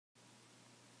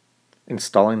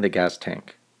Installing the gas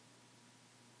tank.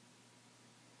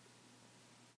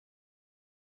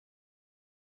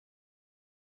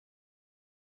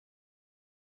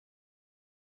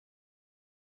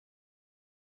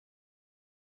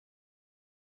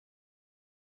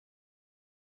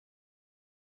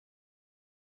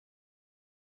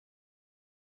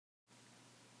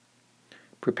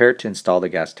 Prepare to install the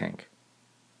gas tank.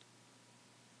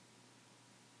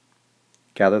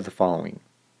 Gather the following: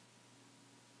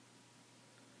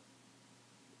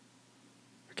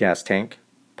 gas tank,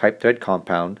 pipe thread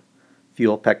compound,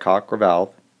 fuel petcock or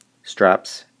valve,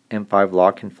 straps, M5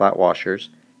 lock and flat washers,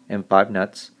 M5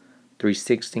 nuts,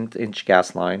 3/16"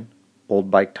 gas line, old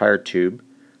bike tire tube,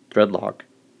 thread lock,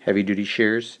 heavy duty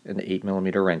shears, and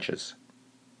 8mm wrenches.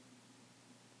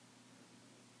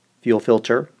 Fuel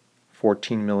filter,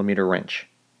 14mm wrench.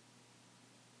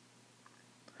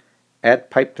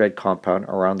 Add pipe thread compound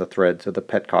around the threads of the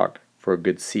petcock for a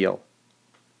good seal.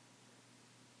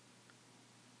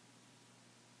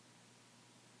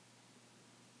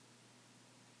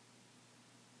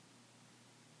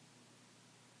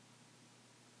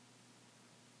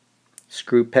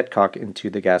 Screw petcock into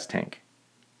the gas tank.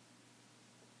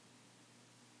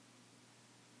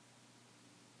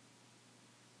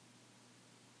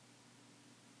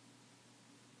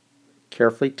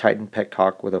 Carefully tighten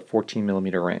petcock with a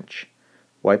 14mm wrench.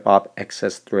 Wipe off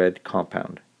excess thread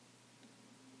compound.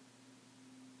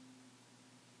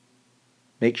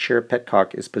 Make sure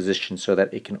petcock is positioned so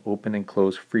that it can open and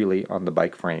close freely on the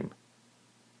bike frame.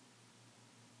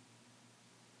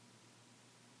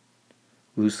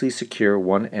 Loosely secure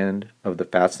one end of the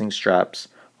fastening straps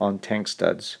on tank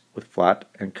studs with flat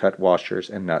and cut washers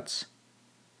and nuts.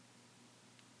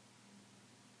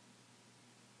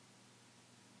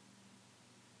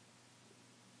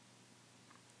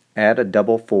 Add a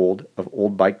double fold of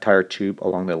old bike tire tube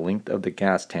along the length of the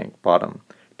gas tank bottom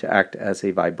to act as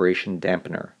a vibration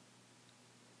dampener.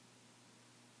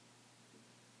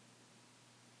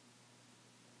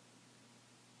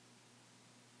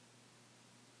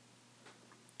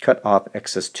 Cut off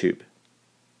excess tube.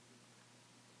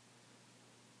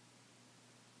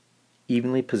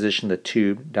 Evenly position the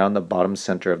tube down the bottom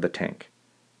center of the tank.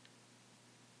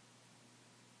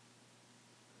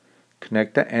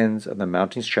 Connect the ends of the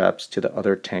mounting straps to the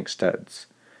other tank studs.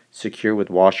 Secure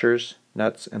with washers,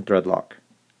 nuts, and thread lock.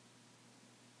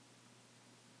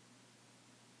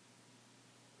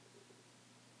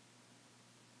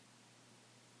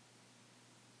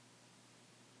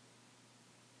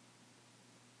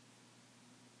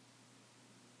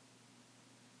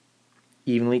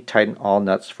 Evenly tighten all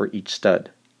nuts for each stud.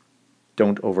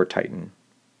 Don't over-tighten.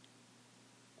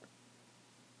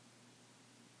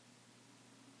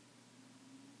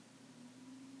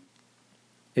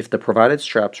 If the provided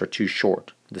straps are too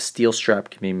short, the steel strap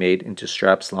can be made into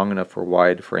straps long enough for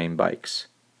wide frame bikes.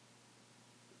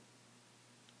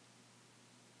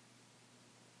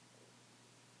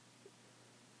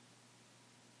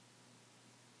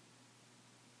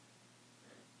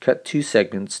 Cut two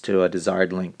segments to a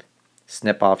desired length.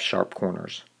 Snip off sharp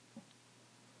corners.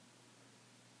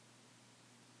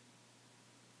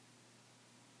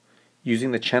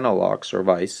 Using the channel locks or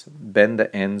vise, bend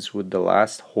the ends with the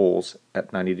last holes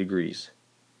at 90 degrees.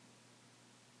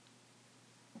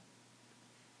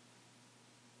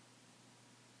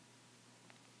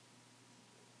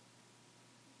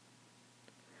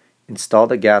 Install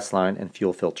the gas line and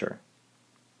fuel filter.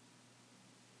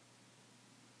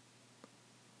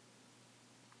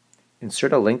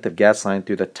 Insert a length of gas line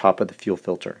through the top of the fuel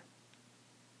filter.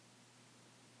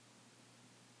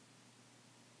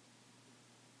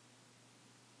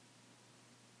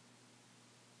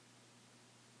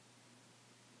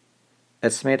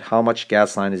 Estimate how much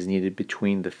gas line is needed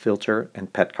between the filter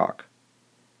and petcock.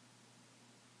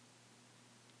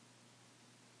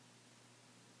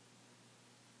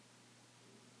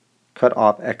 Cut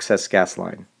off excess gas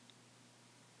line.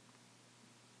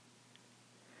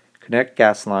 Connect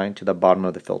gas line to the bottom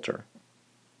of the filter.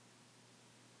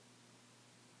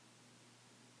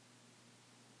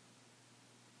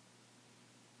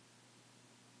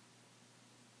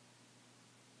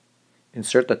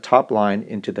 Insert the top line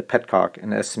into the petcock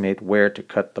and estimate where to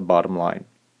cut the bottom line.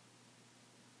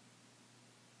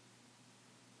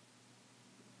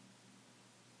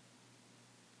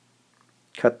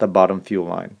 Cut the bottom fuel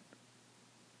line.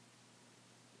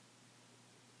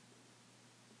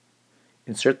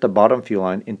 Insert the bottom fuel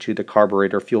line into the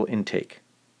carburetor fuel intake.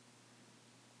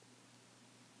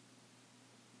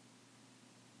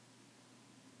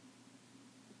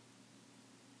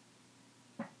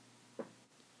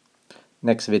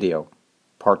 Next video,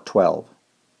 Part 12.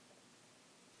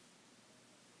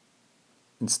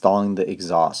 Installing the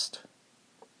exhaust.